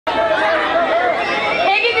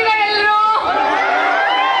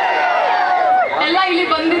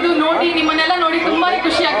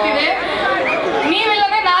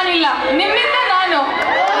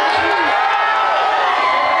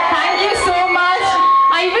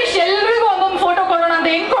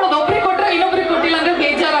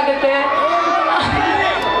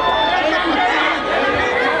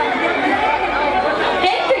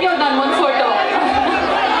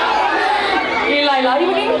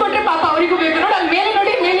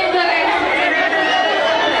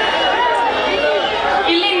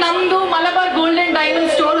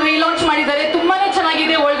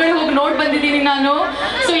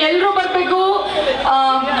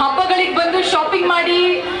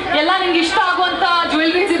ನಿಮ್ಗೆ ಇಷ್ಟ ಆಗುವಂತ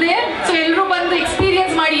ಜ್ಯುವೆಲ್ರೀಸ್ ಇದೆ. ಸೊ ಎಲ್ಲರೂ ಬಂದು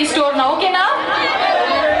ಎಕ್ಸ್ಪೀರಿಯನ್ಸ್ ಮಾಡಿ ಈ ಸ್ಟೋರ್ನ. ಓಕೆನಾ?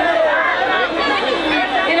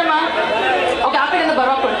 ಏನಮ್ಮ? ಓಕೆ, ಆ ಕಡೆಯಿಂದ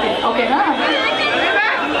ಬರೋ ಕೊಡ್ತೀನಿ. ಓಕೆನಾ?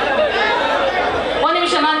 ಒಂದ್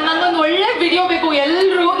ನಿಮಿಷ, ನನ್ನೊಂದು ಒಳ್ಳೆ ವಿಡಿಯೋ ಬೇಕು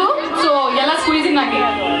ಎಲ್ರೂ. ಸೊ ಎಲ್ಲ ಸ್ಕ್ವೀಸಿಂಗ್ ಆಗಿ.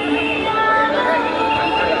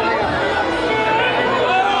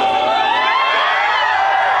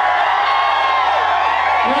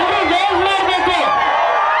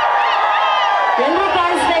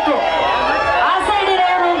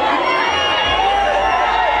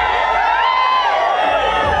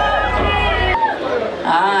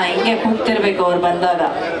 ಹಿಂಗೆ ಕೂಗ್ತಿರ್ಬೇಕು ಅವ್ರು ಬಂದಾಗ.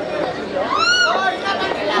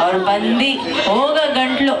 ಅವ್ರು ಬಂದು ಹೋಗ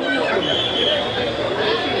ಗಂಟ್ಲು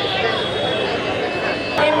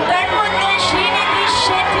ನಿಮ್ ಕಣ್ಮುಂದೆ ಶ್ರೀನಿಧಿ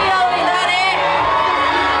ಶೆಟ್ಟಿ ಅವರಿದ್ದಾರೆ.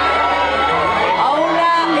 ಅವರ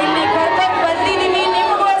ಇಲ್ಲಿ ಕರ್ಕೊಂಡು ಬಂದಿದ್ದೀವಿ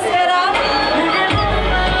ನಿಮಗೋಸ್ಕರ.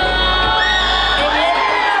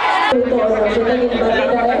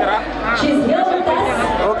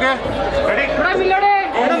 Okay, ready?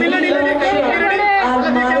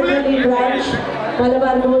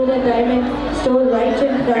 Malabar Gold and Diamond store right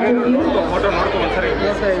in front of you.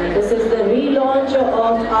 This is the relaunch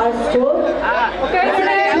of our store. Okay.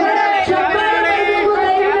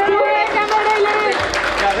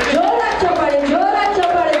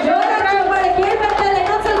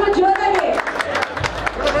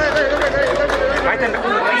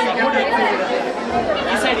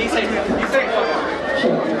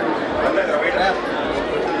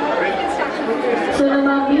 So ನಮ್ಮ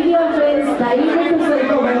media friends ದಯವಿಟ್ಟು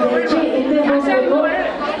ಸ್ವಲ್ಪ ಬಂದು ಹಿಂದೆ ಹೋಗಬೇಕು.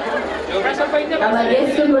 ನಮ್ಮ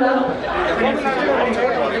ಗೆಸ್ಟ್ ಕೂಡ.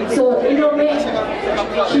 ಸೊ ಇನ್ನೊಮ್ಮೆ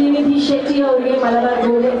ಶ್ರೀನಿಧಿ ಶೆಟ್ಟಿ ಅವರಿಗೆ ಮಲಬಾರ್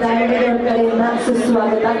ಗೋಲ್ಡ್ ಅಂಡ್ ಡೈಮಂಡ್ ಅವರ ಕಡೆಯಿಂದ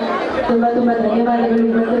ಸುಸ್ವಾಗತ. ತುಂಬಾ ತುಂಬಾ ಧನ್ಯವಾದಗಳು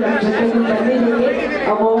ಇವತ್ತು ನಮ್ಮ ಜೊತೆಗೆ ಬಂದಿದ್ದಕ್ಕೆ.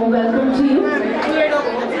 A warm welcome to you.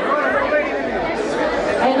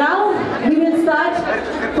 And now we will start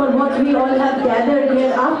for what we all have gathered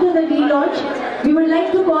here. After the relaunch, we would like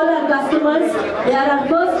to call our customers. They are our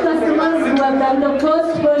first customers who have done the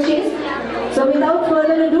first purchase. So without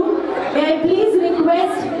further ado, may I please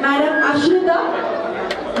request Madam Ashrita.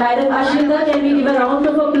 Madam Ashrita, can we give a round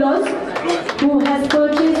of applause? Who has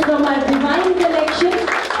purchased from our Divine collection.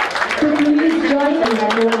 To please join us.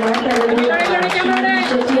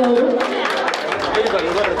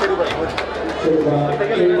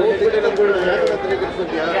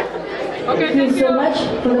 Thank you so much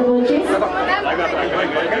for the purchase.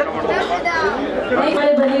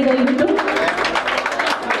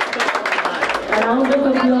 A round of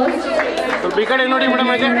applause. Be kind nodi madam.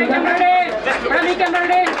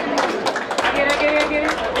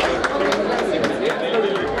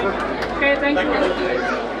 Okay, thank you.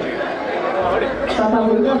 Papa,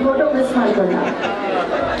 photo miss malkolla.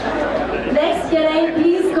 Next, can I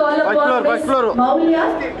please call upon Miss Maulya,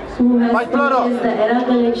 who has purchased the Era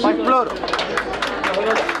collection. First floor.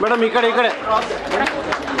 Madam, ikade.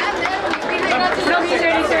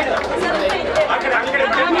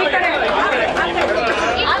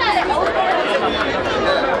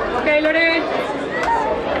 Okay, Lore.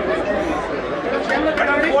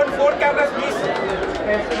 Four cameras, please.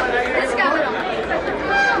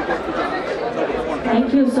 Thank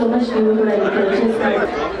you so much, ನೀವು ಕೂಡ ಈ purchase ಮಾಡಿ.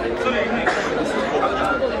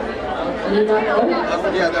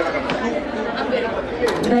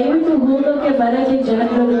 ದಯವಿಟ್ಟು ಹೋಗೋಕೆ ಬರಕ್ಕೆ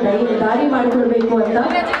ಜನಗಳು ದಾರಿ ಮಾಡಿಕೊಡ್ಬೇಕು ಅಂತ.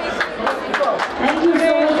 Thank you so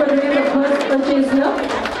much for doing the first purchase here.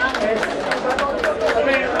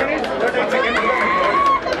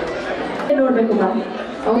 ನೋಡ್ಬೇಕು ಮ್ಯಾಮ್,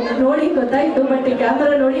 ಅವ್ರು ನೋಡಿ ಗೊತ್ತಾಯ್ತು, ಬಟ್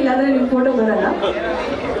ಕ್ಯಾಮರಾ ನೋಡಿ ಇಲ್ಲಾಂದ್ರೆ ನಿಮ್ಮ ಫೋಟೋ ಬರಲ್ಲ.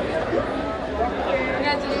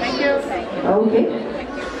 Okay.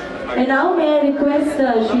 And now may I request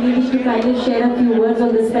Srinidhi to kindly share a few words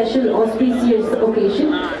on the special auspicious occasion.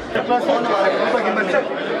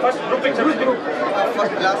 First group picture.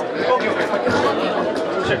 First glass. Okay.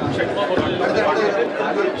 Check.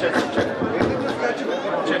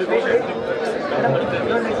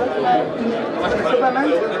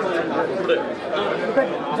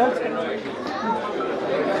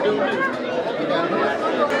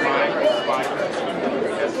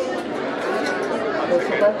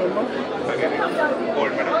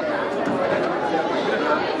 Gold medal.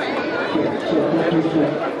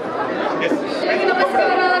 Yes.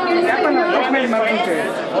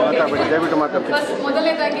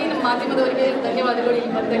 ಮೊದಲನೇದಾಗಿ ನಮ್ಮ ಮಾಧ್ಯಮದವರಿಗೆ ಧನ್ಯವಾದಗಳು. ಈ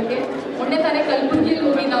ಬಂದಕ್ಕೆ ಮೊನ್ನೆ ತಾನೇ ಕಲಬುರಗಿಯಲ್ಲಿ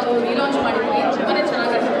ಹೋಗಿ ನಾವು ರೀಲಾಂಚ್ ಮಾಡಿದ್ವಿ. ತುಂಬಾನೇ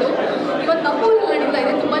ಚೆನ್ನಾಗಿತ್ತು. ಇವತ್ತು ನಮ್ಮೂರಲ್ಲಿ ನಡೀತಾ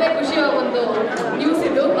ಇದೆ. ತುಂಬಾನೇ ಖುಷಿಯ ಒಂದು ನ್ಯೂಸ್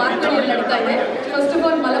ಇದು. ಮಾರ್ಗದಲ್ಲಿ ನಡೀತಾ ಇದೆ. First of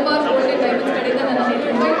all Malabar gold and diamonds ಕಡೆಯಿಂದ ನನ್ನನ್ನು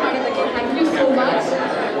ಇನ್ವೈಟ್ ಮಾಡಿದ್ದಕ್ಕೆ ಥ್ಯಾಂಕ್ ಯು ಸೋ ಮಚ್.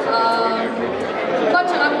 ತುಂಬ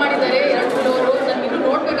ಚೆನ್ನಾಗಿ ಮಾಡಿದ್ದಾರೆ. 2 ಫ್ಲೋರು. ನಾನು ಇನ್ನೂ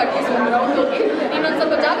ನೋಡ್ಬೇಕು, ಅಟ್ಲೀಸ್ಟ್ ಒಂದು ರೌಂಡ್ ಹೋಗಿ ಇನ್ನೊಂದು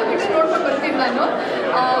ಸ್ವಲ್ಪ ಜಾಗ ಬಿಟ್ಟು ನೋಡ್ಕೊಂಡು ಬರ್ತೀನಿ ನಾನು.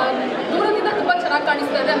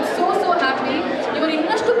 ಕಾಣಿಸ್ತಾ ಇದೆ. I am so happy. ಇವರು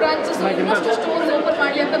ಇನ್ನಷ್ಟು ಬ್ರಾಂಚಸ್ ಇನ್ನಷ್ಟು ಸ್ಟೋರ್ಸ್ ಓಪನ್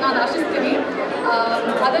ಮಾಡಲಿ ಅಂತ ನಾನು ಆಶಿಸ್ತೀನಿ.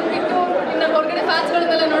 ಅದನ್ನು ಬಿಟ್ಟು ಇನ್ನು ಹೊರಗಡೆ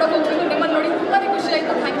ಫ್ಯಾನ್ಸ್ಗಳನ್ನೆಲ್ಲ ನೋಡೋಕೆ ಹೋಗ್ಬೇಕು. ನಿಮ್ಮನ್ನು ನೋಡಿ ತುಂಬಾ ಖುಷಿ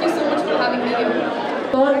ಆಯಿತು. Thank you so much for having me.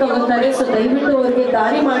 ತಗೋತಾರೆ, ಸೊ ದಯವಿಟ್ಟು ಅವ್ರಿಗೆ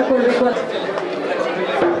ದಾರಿ ಮಾಡ್ಕೊಡ್ಬೇಕು.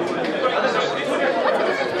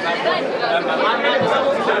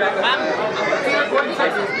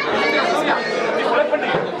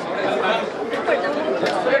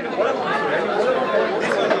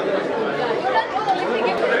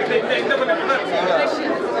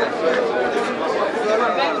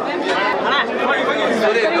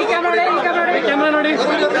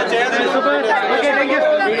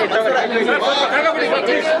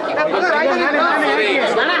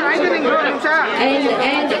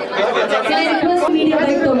 ಮೀಡಿಯಾ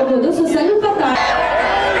ಬೈಕ್ ತಗೋಬಹುದು. ಸೊ ಸ್ವಲ್ಪ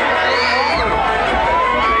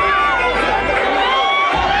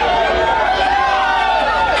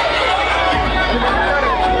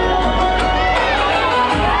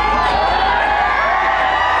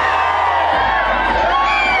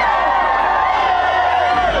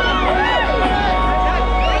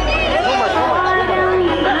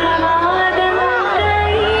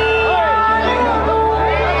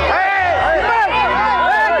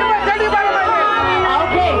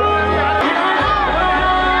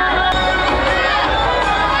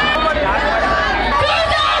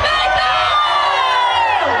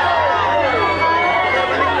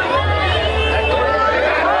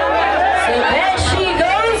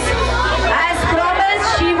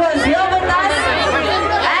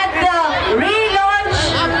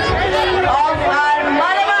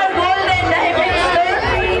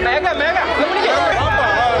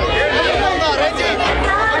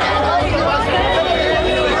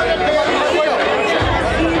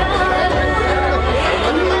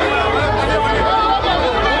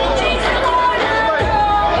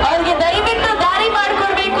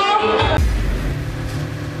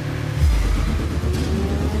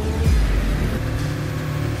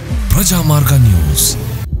ಪ್ರಜಾ ಮಾರ್ಗ ನ್ಯೂಸ್,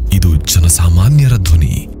 ಇದು ಜನಸಾಮಾನ್ಯರ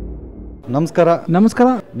ಧ್ವನಿ. ನಮಸ್ಕಾರ.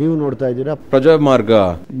 ನೀವು ನೋಡ್ತಾ ಇದ್ದೀರಾ ಪ್ರಜಾ ಮಾರ್ಗ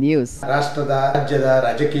ನ್ಯೂಸ್. ರಾಷ್ಟ್ರದ ರಾಜ್ಯದ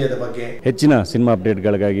ರಾಜಕೀಯದ ಬಗ್ಗೆ ಹೆಚ್ಚಿನ ಸಿನಿಮಾ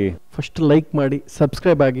ಅಪ್ಡೇಟ್ಗಳಿಗಾಗಿ ಫಸ್ಟ್ ಲೈಕ್ ಮಾಡಿ,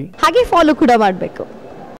 ಸಬ್ಸ್ಕ್ರೈಬ್ ಆಗಿ, ಹಾಗೆ ಫಾಲೋ ಕೂಡ ಮಾಡಬೇಕು.